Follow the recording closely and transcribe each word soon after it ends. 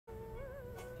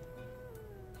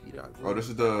B-Dot. Oh, this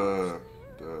is the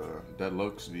Dead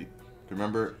Looks beat.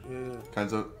 Remember? Yeah.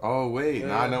 Kenzo. Oh wait,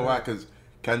 now I know why. Cause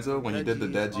Kenzo, when he did the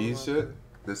Dead G's shit,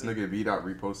 this nigga BDot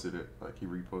reposted it. Like he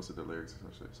reposted the lyrics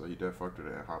and shit. So he dead fucked with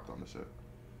it and hopped on the shit.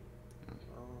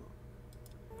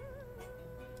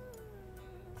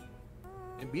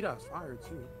 And B-Dot's fire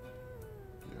too.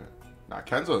 Yeah. Nah,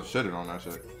 Kenzo shitted on that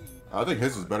shit. I think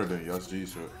his was better than Young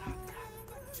G's shit.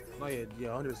 Oh yeah,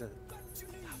 100%.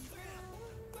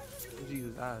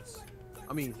 Jesus ass.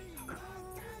 I mean.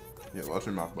 Yeah, watch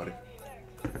your mouth, buddy.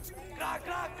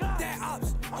 That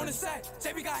Opps on the set.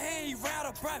 JB got hand, he ran out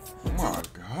of breath. Oh my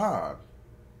god.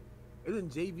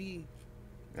 Isn't JB?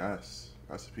 Yes,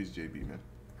 that's a piece of JB, man.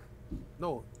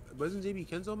 No, but isn't JB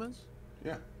Kenzo, man?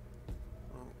 Yeah.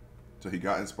 So he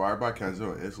got inspired by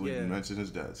Kenzo and instantly mentioned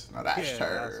his deaths. Now that's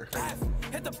her.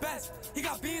 Hit the best. He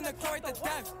got B in the club right to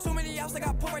death. Too many outs, I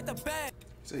got put right to bed.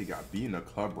 He said he got B in the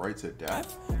club right to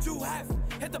death. 2 half.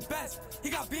 Hit the best.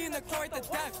 He got B in the club right to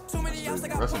death. Too many outs, I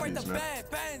got put right to bed.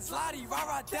 Benz, Lottie,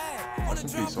 rah-rah, dad. On the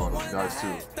drum for one in the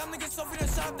head. Them niggas so free to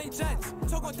shut up they jets.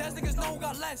 Talk on deads, niggas know who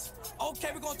got less.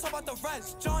 Okay, we gon' talk about the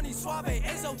rest. Johnny, Suave,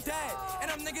 Izzo, dead. And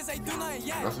them niggas ain't do nothing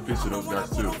yet. That's a piece of those guys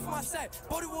too.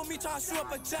 Bodie with me trying to shoot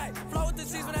up a jet. Flow with the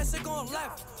Z's when that shit going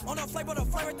left. On the flight, but the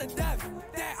flight right to death.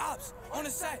 That Opps on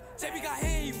the set. JB got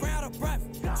hand, he ran out of breath.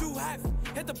 2 half.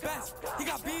 Hit the best. He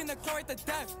got B in the club right to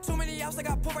death. Too many outs, I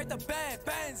got put right to bed.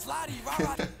 Benz, Lottie,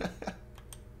 rah-rah.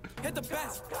 Hit the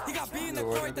best. He got B in the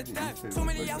club right to death. Too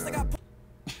many outs, I got put.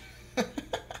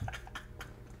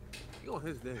 You on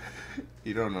his dick.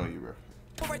 He don't know you, bro.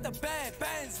 Right the bed,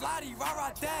 Benz, Lottie,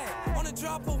 rah-rah, dad. On the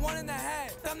drop, put one in the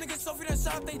head. Them niggas so free to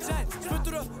shut up they jets. Spin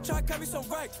through the try to cut me some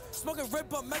wreck. Smoking rip,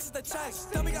 but mess with the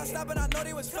chest. Tell me got stopped, and I know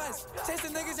they was fast. Chase the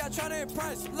niggas, y'all trying to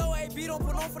impress. Lil AB don't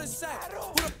put on for the set.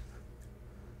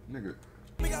 Nigga.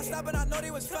 Me got stopped, and I know they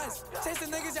was fast. Chase the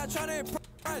niggas, y'all trying to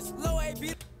impress. Lil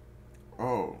AB.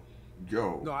 Oh,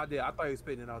 yo. No, I did. I thought he was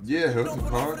spitting it out. Yeah,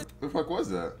 what the fuck was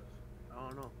that? I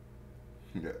don't know.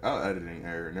 Yeah, editing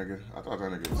error, nigga. I thought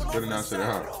that nigga was spitting that shit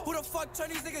out. Who the fuck turn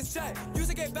these niggas jet? Use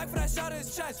to get back for that shot in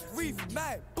his chest. Reef,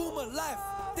 mad, boomer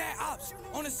left. That Opps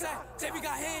on the set. JB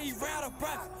got hand, he ran out of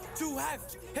breath. 2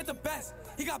 half, hit the best.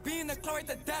 He got B in the club right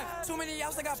to death. Too many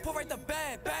outs, I got put right to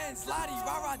bed. Benz, Lottie,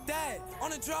 rah-rah, dad. On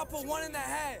the drop, put one in the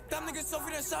head. Them niggas so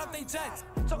free to shut up they jets.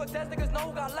 Talk of death, niggas know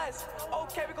who got less.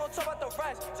 Okay, we gon' talk about the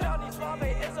rest. Johnny, Suave,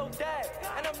 Izzo, dead.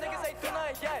 And them niggas ain't do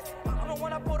nothing yet. I'm the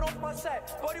one I put on my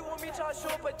set. Bodie with me trying to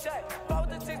shoot up a jet. Fly with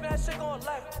the teams, man, that shit going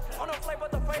left. On the flight,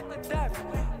 but the fight to death.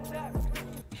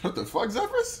 What the fuck,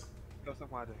 Zephyrus? Yo,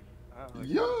 suck my dick.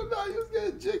 Yo, nah, you was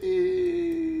getting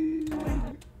jiggy.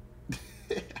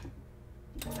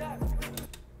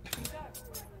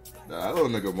 Nah, that little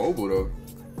nigga mobile though.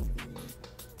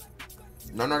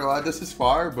 No, I'm not gonna lie, this is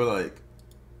fire, but like,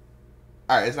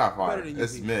 alright, it's not fire.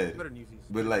 It's mid.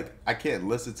 But like, I can't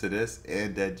listen to this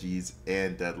and Dead G's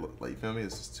and Dead Look. Like, you feel me?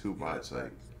 It's just too much.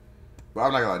 Like, but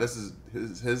I'm not gonna lie, this is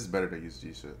his is better than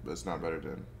UG shit, but it's not better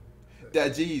than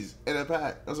Dead G's in a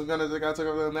pack. That's what gonna the guy took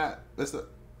over the mat. That's the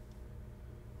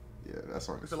that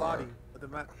song is fire.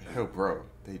 Yo, bro,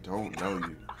 they don't know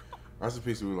you. Rest in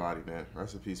peace, Ulati, man.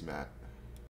 Rest in peace, Matt.